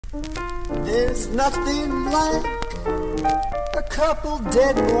There's nothing like a couple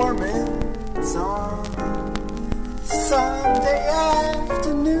dead Mormons on Sunday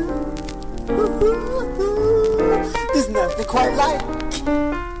afternoon. There's nothing quite like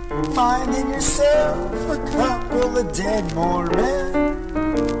finding yourself a couple of dead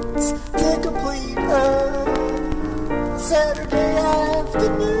Mormons to complete a Saturday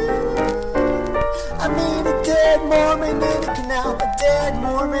afternoon. I mean, a dead Mormon in a canal, a dead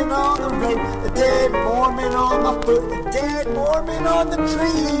Mormon on the road, a dead Mormon on my foot, a dead Mormon on the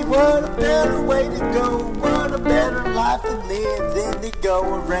tree. What a better way to go, what a better life to live than to go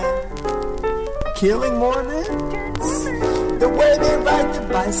around killing Mormons. The way they ride their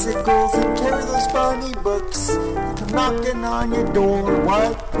bicycles and carry those funny books, come knocking on your door.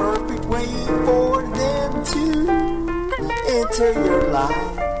 What perfect way for them to enter your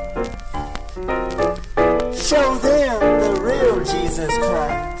life. Show them the real Jesus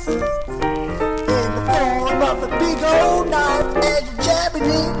Christ in the form of a big old knife as you're jabbing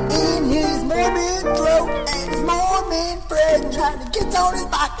it in his Mormon throat. And his Mormon friend trying to get on his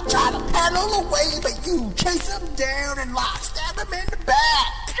bike and try to paddle away, but you chase him down and like stab him in the back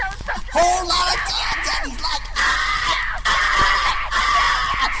a whole lot of times, and he's like,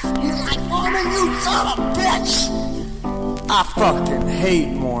 you're like, Mormon, you son of a bitch. I fucking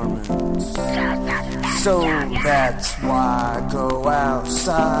hate Mormons. So that's why I go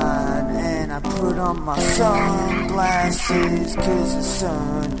outside and I put on my sunglasses, 'cause the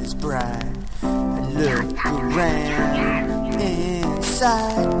sun is bright. I look around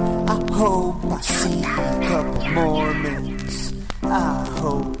inside. I hope I see a couple Mormons. I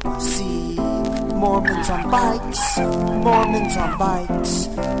hope I see Mormons on bikes, Mormons on bikes,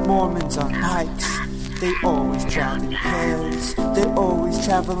 Mormons on bikes. They always travel in pairs, they always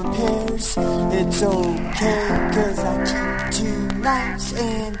travel in pairs. It's okay, 'cause I keep 2 knives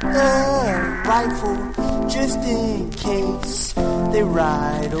and a rifle, just in case they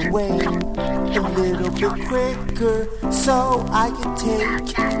ride away a little bit quicker, so I can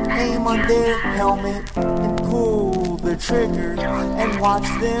take aim on their helmet and pull the trigger and watch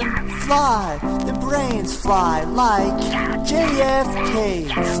them fly. The brains fly like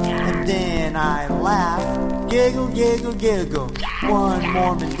JFK's, and then I laugh, giggle, giggle, giggle. One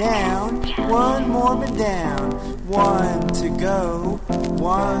Mormon down, one Mormon down, one to go,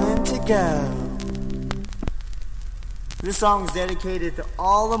 one to go. This song is dedicated to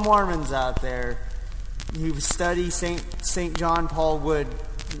all the Mormons out there who study St. John Paul Wood,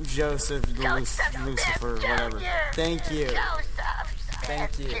 Joseph, Lucifer, whatever. Thank you.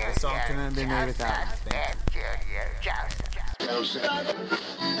 Thank you. The song couldn't be made without me. Thank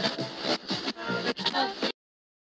you.